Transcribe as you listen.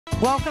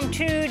Welcome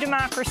to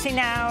Democracy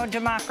Now!,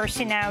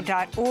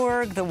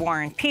 democracynow.org, The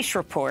War and Peace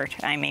Report.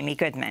 I'm Amy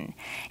Goodman.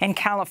 In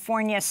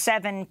California,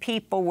 7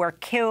 people were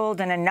killed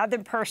and another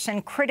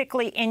person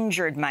critically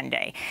injured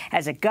Monday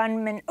as a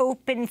gunman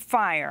opened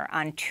fire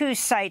on 2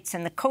 sites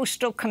in the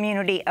coastal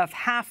community of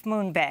Half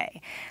Moon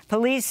Bay.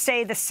 Police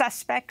say the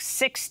suspect,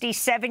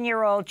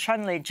 67-year-old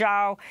Chun-Li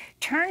Zhao,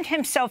 turned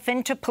himself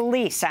into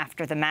police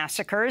after the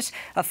massacres.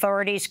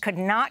 Authorities could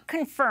not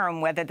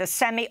confirm whether the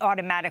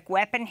semi-automatic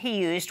weapon he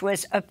used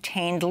was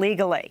obtained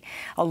legally.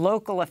 A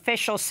local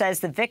official says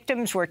the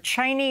victims were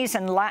Chinese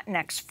and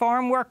Latinx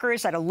farm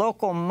workers at a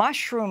local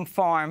mushroom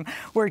farm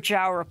where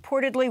Zhao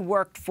reportedly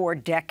worked for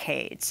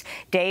decades.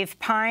 Dave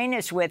Pine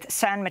is with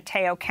San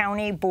Mateo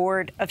County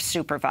Board of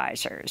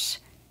Supervisors.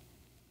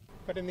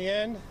 But in the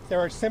end, there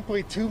are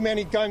simply too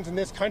many guns in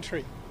this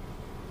country,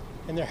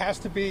 and there has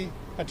to be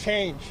a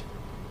change.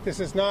 This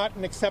is not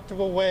an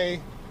acceptable way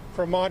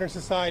for a modern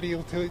society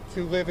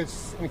to live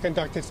and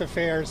conduct its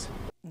affairs.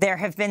 There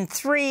have been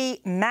 3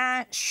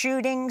 mass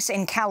shootings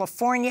in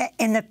California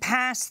in the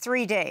past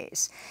 3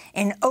 days.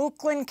 In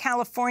Oakland,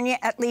 California,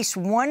 at least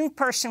 1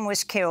 person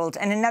was killed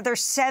and another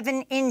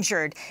 7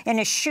 injured in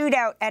a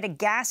shootout at a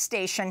gas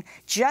station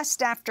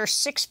just after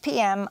 6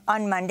 p.m.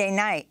 on Monday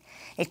night.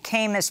 It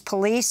came as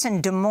police in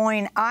Des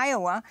Moines,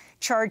 Iowa,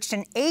 charged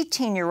an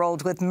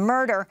 18-year-old with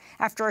murder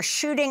after a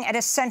shooting at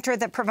a center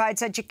that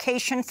provides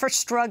education for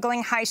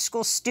struggling high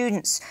school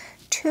students.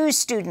 2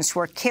 students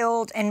were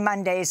killed in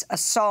Monday's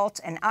assault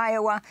in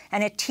Iowa,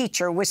 and a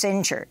teacher was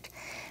injured.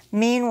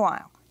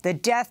 Meanwhile, the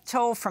death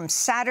toll from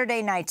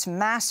Saturday night's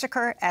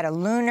massacre at a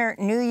Lunar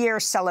New Year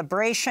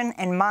celebration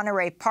in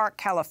Monterey Park,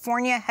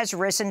 California, has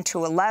risen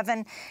to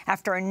 11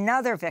 after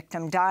another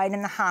victim died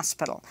in the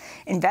hospital.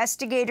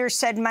 Investigators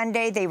said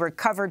Monday they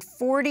recovered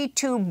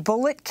 42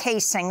 bullet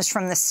casings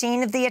from the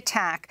scene of the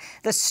attack,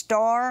 the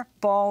Star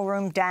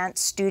Ballroom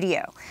Dance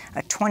Studio.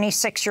 A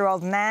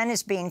 26-year-old man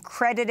is being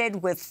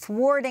credited with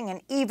thwarting an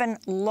even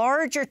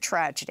larger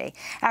tragedy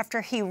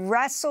after he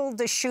wrestled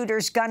the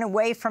shooter's gun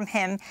away from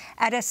him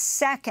at a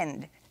second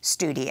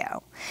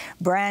studio.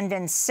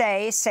 Brandon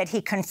Say said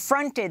he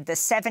confronted the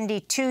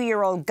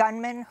 72-year-old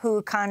gunman,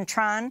 Hu Can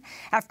Tran,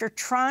 after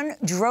Tran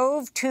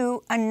drove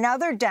to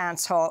another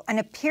dance hall and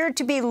appeared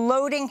to be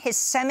loading his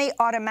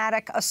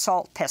semi-automatic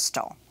assault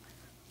pistol.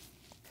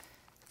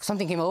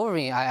 Something came over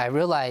me. I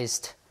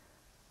realized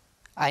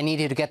I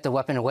needed to get the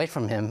weapon away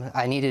from him.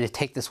 I needed to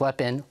take this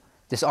weapon,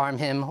 disarm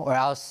him, or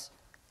else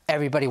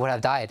everybody would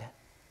have died.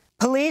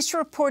 Police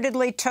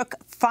reportedly took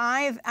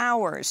 5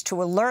 hours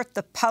to alert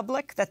the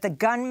public that the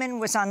gunman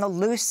was on the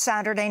loose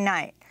Saturday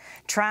night.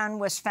 Tran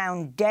was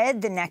found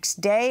dead the next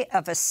day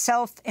of a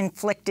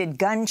self-inflicted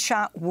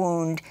gunshot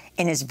wound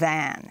in his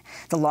van.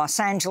 The Los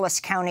Angeles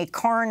County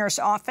Coroner's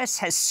Office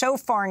has so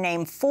far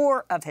named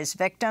 4 of his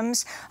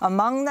victims,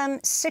 among them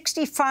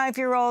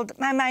 65-year-old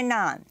Mai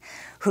Nan,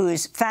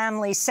 whose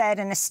family said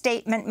in a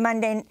statement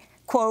Monday,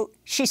 quote,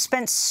 "She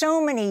spent so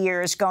many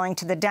years going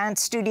to the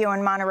dance studio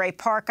in Monterey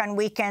Park on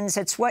weekends.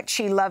 It's what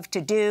she loved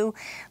to do.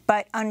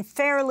 But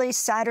unfairly,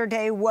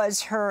 Saturday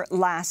was her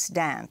last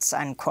dance,"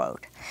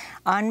 unquote.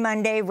 On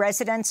Monday,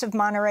 residents of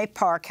Monterey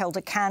Park held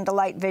a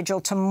candlelight vigil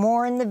to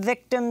mourn the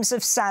victims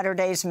of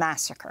Saturday's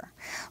massacre.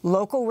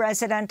 Local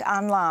resident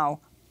An Lau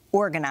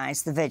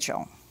organized the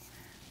vigil.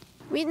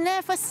 We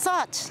never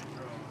thought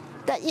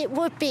that it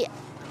would be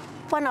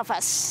one of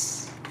us.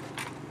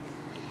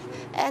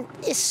 And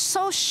it's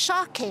so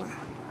shocking.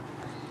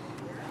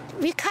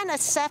 We can't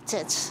accept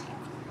it.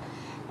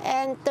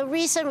 And the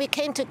reason we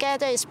came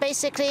together is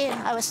basically,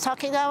 I was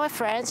talking to our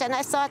friends, and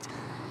I thought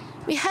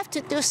we have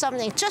to do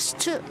something just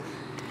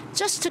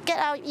to get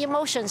our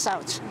emotions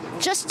out,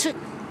 just to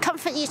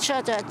comfort each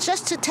other,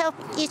 just to tell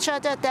each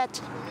other that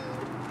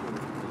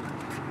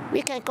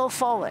we can go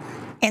forward.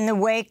 In the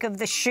wake of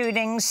the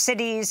shootings,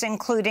 cities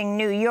including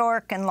New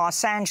York and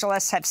Los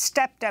Angeles have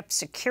stepped up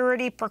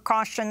security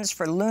precautions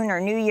for Lunar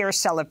New Year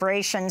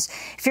celebrations,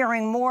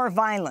 fearing more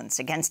violence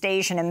against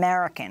Asian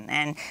American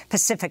and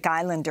Pacific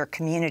Islander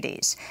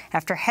communities.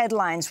 After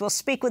headlines, we'll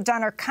speak with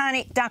Dr.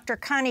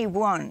 Connie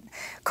Won,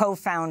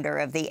 co-founder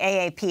of the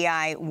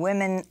AAPI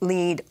Women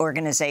Lead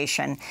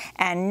organization,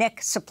 and Nick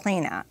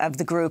Suplina of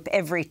the group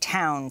Every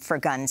Town for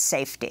Gun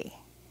Safety.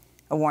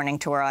 A warning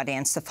to our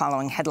audience, the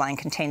following headline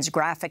contains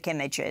graphic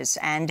images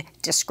and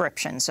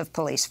descriptions of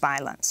police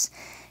violence.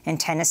 In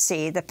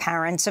Tennessee, the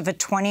parents of a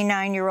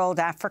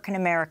 29-year-old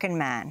African-American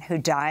man who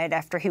died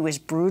after he was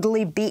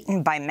brutally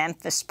beaten by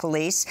Memphis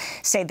police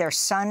say their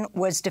son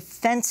was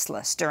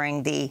defenseless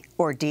during the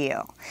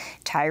ordeal.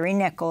 Tyree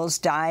Nichols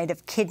died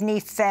of kidney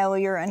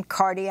failure and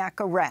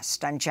cardiac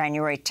arrest on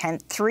January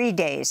 10th, 3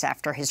 days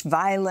after his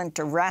violent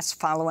arrest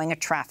following a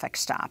traffic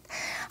stop.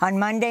 On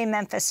Monday,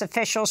 Memphis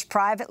officials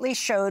privately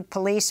showed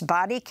police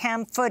body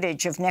cam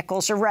footage of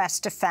Nichols'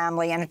 arrest to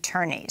family and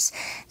attorneys.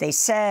 They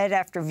said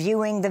after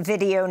viewing the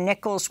video,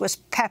 Nichols was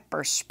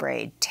pepper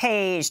sprayed,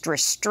 tased,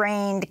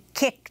 restrained,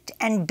 kicked,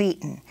 and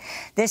beaten.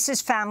 This is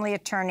family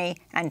attorney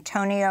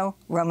Antonio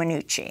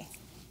Romanucci.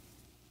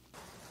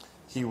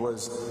 He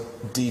was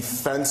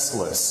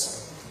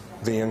defenseless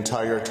the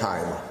entire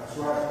time.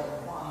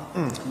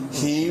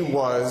 He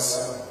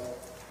was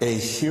a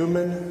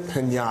human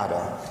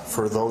piñata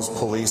for those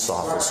police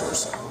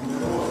officers.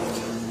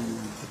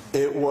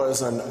 It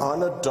was an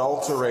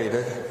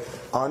unadulterated,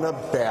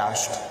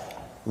 unabashed,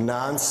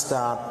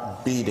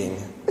 nonstop beating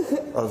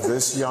of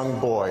this young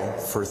boy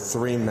for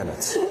 3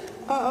 minutes.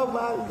 Oh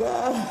my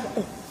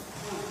God.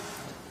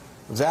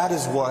 That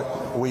is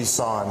what we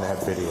saw in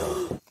that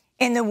video.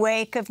 In the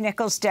wake of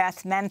Nichols'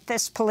 death,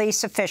 Memphis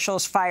police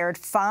officials fired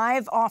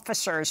 5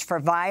 officers for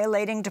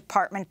violating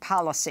department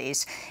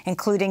policies,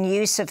 including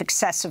use of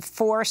excessive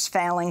force,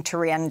 failing to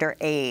render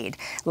aid.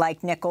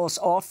 Like Nichols,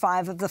 all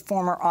 5 of the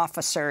former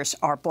officers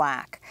are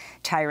black.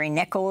 Tyree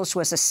Nichols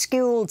was a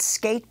skilled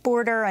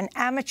skateboarder, an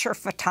amateur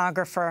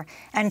photographer,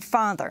 and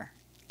father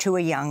to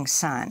a young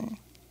son.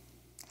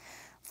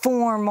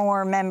 4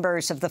 more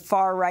members of the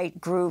far-right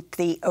group,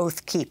 the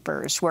Oath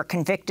Keepers, were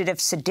convicted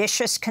of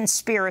seditious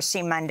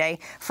conspiracy Monday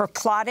for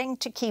plotting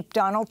to keep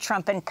Donald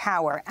Trump in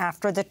power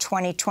after the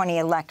 2020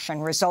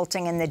 election,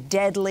 resulting in the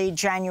deadly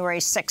January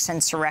 6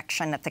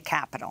 insurrection at the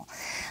Capitol.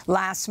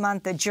 Last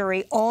month, the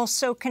jury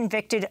also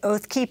convicted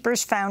Oath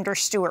Keepers founder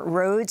Stuart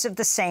Rhodes of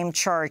the same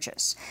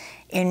charges.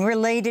 In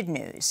related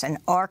news, an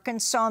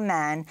Arkansas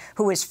man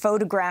who was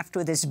photographed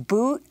with his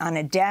boot on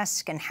a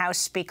desk in House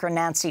Speaker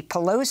Nancy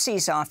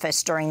Pelosi's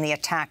office during the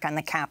attack on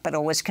the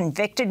Capitol was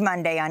convicted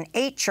Monday on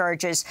 8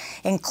 charges,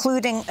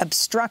 including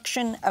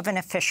obstruction of an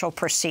official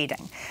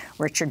proceeding.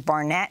 Richard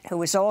Barnett, who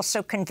was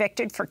also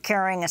convicted for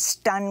carrying a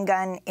stun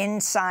gun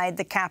inside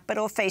the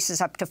Capitol, faces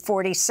up to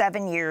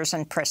 47 years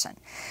in prison.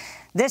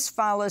 This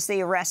follows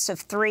the arrests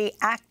of 3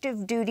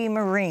 active-duty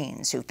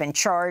Marines who've been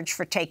charged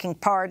for taking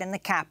part in the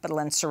Capitol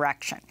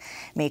insurrection.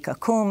 Mika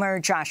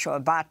Coomer, Joshua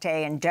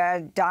Abate, and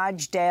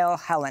Dodge Dale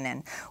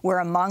Hellinan were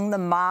among the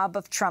mob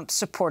of Trump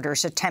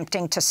supporters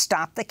attempting to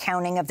stop the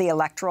counting of the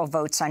electoral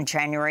votes on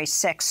January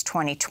 6,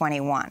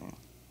 2021.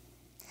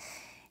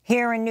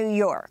 Here in New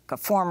York, a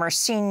former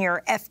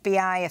senior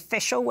FBI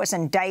official was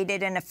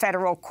indicted in a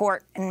federal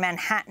court in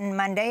Manhattan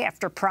Monday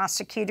after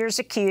prosecutors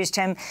accused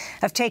him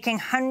of taking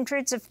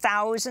hundreds of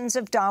thousands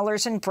of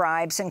dollars in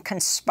bribes and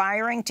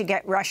conspiring to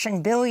get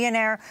Russian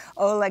billionaire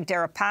Oleg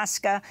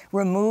Deripaska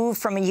removed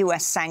from a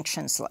U.S.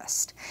 sanctions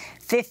list.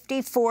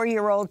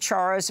 54-year-old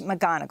Charles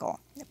McGonigal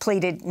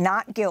pleaded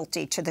not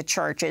guilty to the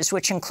charges,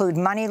 which include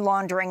money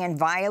laundering and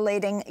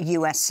violating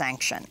U.S.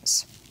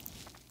 sanctions.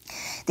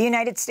 The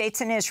United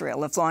States and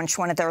Israel have launched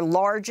one of their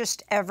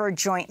largest ever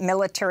joint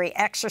military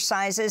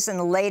exercises in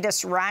the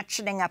latest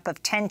ratcheting up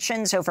of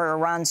tensions over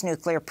Iran's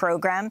nuclear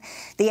program.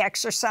 The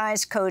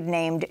exercise,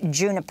 codenamed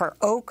Juniper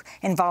Oak,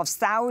 involves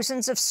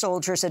thousands of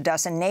soldiers, a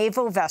dozen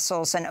naval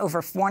vessels, and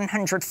over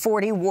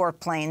 140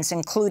 warplanes,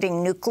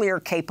 including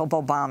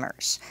nuclear-capable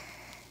bombers.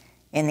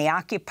 In the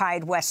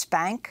occupied West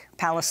Bank,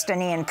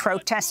 Palestinian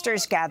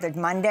protesters gathered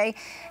Monday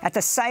at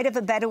the site of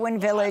a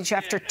Bedouin village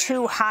after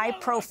 2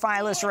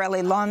 high-profile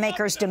Israeli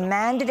lawmakers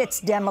demanded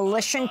its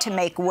demolition to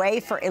make way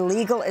for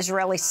illegal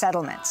Israeli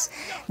settlements.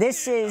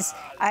 This is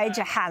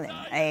Aija Halin,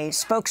 a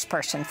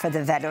spokesperson for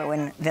the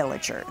Bedouin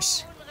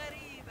villagers.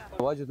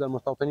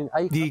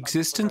 The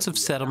existence of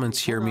settlements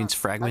here means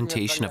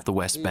fragmentation of the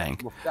West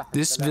Bank.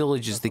 This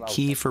village is the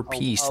key for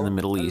peace in the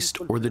Middle East,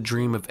 or the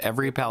dream of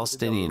every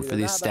Palestinian for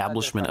the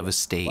establishment of a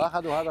state.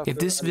 If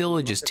this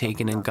village is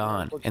taken and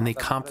gone, and they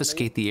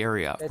confiscate the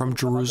area from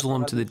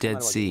Jerusalem to the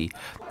Dead Sea,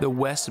 the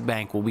West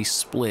Bank will be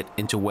split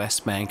into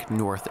West Bank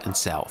North and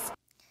South.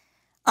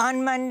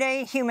 On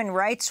Monday, Human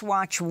Rights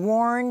Watch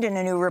warned in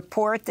a new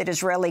report that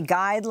Israeli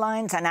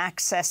guidelines on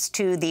access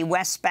to the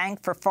West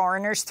Bank for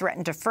foreigners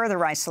threaten to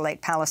further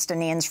isolate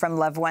Palestinians from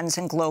loved ones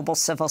and global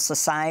civil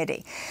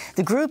society.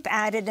 The group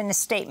added in a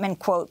statement,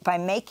 quote, "By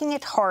making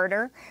it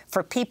harder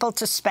for people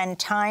to spend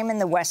time in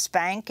the West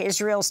Bank,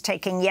 Israel's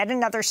taking yet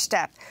another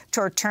step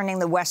toward turning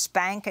the West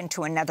Bank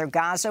into another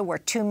Gaza, where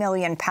 2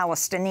 million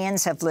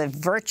Palestinians have lived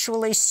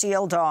virtually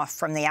sealed off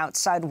from the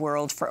outside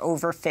world for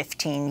over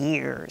 15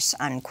 years,"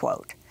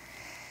 unquote.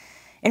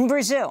 In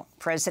Brazil,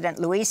 President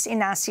Luiz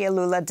Inácio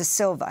Lula da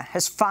Silva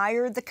has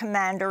fired the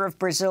commander of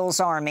Brazil's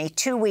army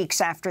 2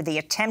 weeks after the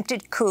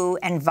attempted coup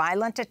and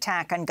violent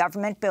attack on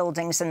government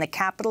buildings in the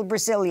capital,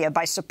 Brasilia,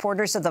 by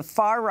supporters of the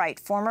far-right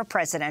former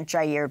president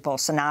Jair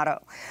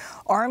Bolsonaro.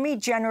 Army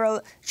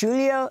General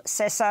Julio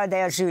César de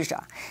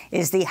Ajuda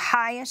is the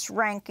highest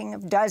ranking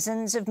of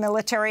dozens of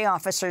military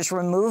officers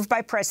removed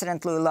by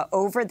President Lula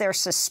over their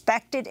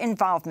suspected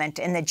involvement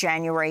in the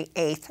January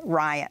 8th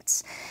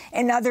riots.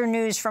 In other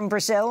news from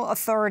Brazil,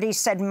 authorities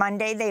said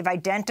Monday they've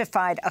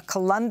identified a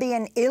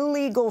Colombian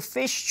illegal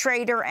fish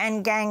trader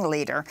and gang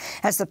leader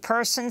as the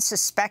person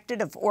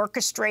suspected of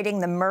orchestrating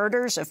the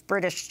murders of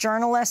British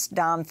journalist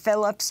Dom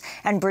Phillips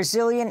and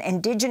Brazilian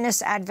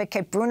indigenous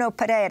advocate Bruno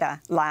Pereira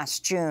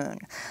last June.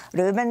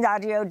 Ruben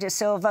Dario de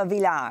Silva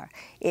Villar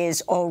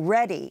is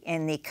already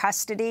in the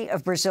custody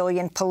of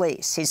Brazilian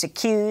police. He's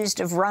accused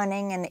of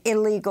running an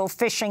illegal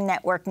fishing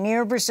network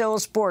near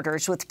Brazil's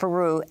borders with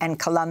Peru and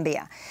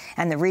Colombia,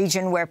 and the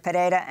region where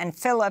Pereira and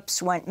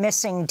Phillips went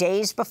missing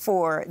days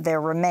before their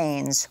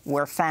remains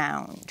were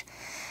found.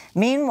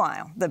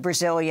 Meanwhile, the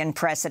Brazilian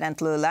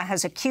President Lula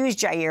has accused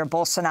Jair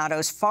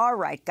Bolsonaro's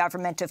far-right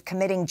government of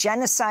committing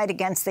genocide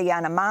against the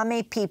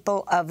Yanomami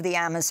people of the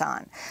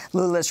Amazon.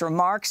 Lula's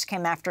remarks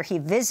came after he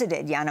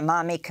visited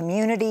Yanomami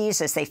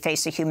communities as they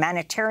face a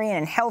humanitarian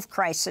and health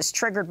crisis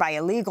triggered by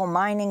illegal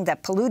mining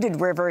that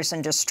polluted rivers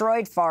and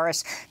destroyed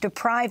forests,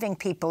 depriving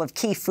people of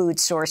key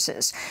food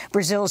sources.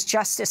 Brazil's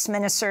justice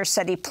minister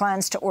said he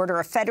plans to order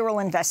a federal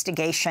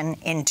investigation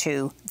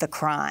into the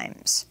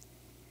crimes.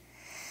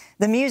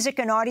 The music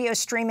and audio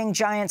streaming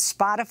giant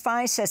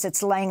Spotify says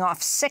it's laying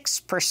off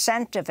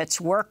 6% of its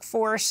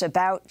workforce,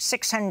 about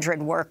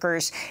 600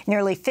 workers.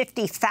 Nearly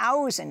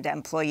 50,000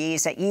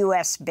 employees at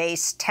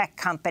U.S.-based tech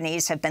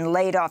companies have been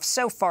laid off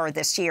so far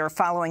this year,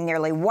 following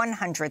nearly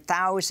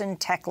 100,000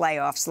 tech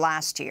layoffs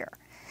last year.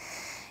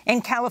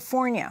 In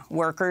California,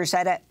 workers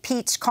at a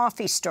Peet's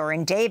coffee store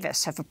in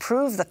Davis have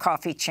approved the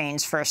coffee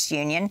chain's first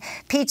union.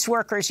 Peet's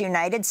Workers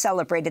United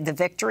celebrated the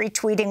victory,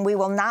 tweeting, "We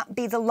will not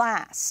be the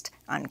last,"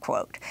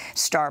 unquote.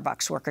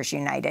 Starbucks Workers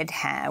United,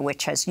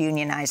 which has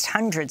unionized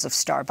hundreds of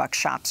Starbucks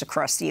shops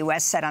across the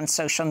U.S., said on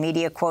social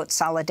media, quote,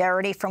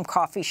 "Solidarity from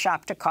coffee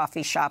shop to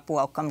coffee shop.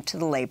 Welcome to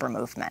the labor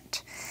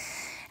movement."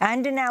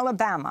 And in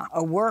Alabama,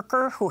 a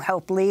worker who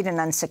helped lead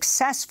an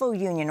unsuccessful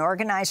union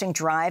organizing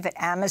drive at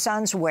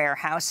Amazon's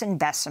warehouse in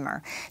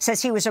Bessemer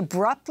says he was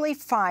abruptly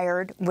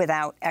fired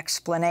without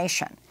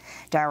explanation.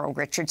 Darrell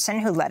Richardson,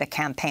 who led a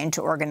campaign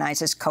to organize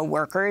his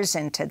co-workers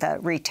into the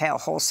Retail,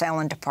 Wholesale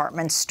and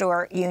Department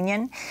Store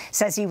Union,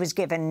 says he was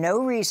given no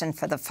reason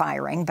for the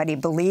firing, but he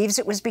believes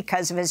it was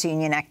because of his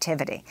union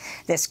activity.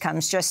 This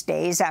comes just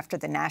days after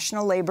the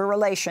National Labor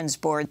Relations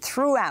Board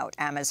threw out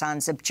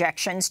Amazon's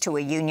objections to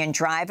a union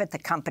drive at the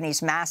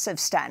company's massive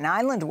Staten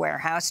Island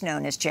warehouse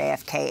known as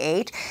JFK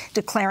 8,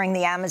 declaring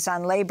the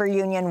Amazon Labor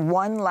Union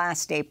won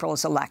last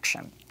April's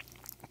election.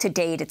 To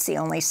date, it's the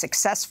only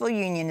successful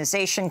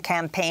unionization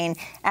campaign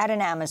at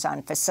an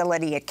Amazon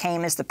facility. It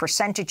came as the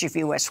percentage of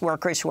U.S.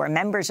 workers who are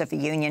members of a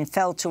union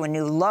fell to a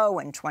new low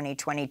in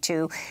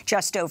 2022,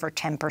 just over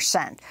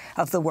 10%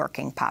 of the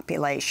working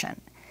population.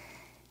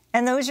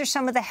 And those are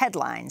some of the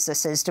headlines.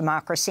 This is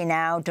Democracy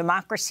Now!,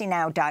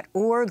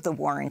 democracynow.org, The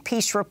War and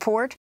Peace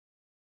Report.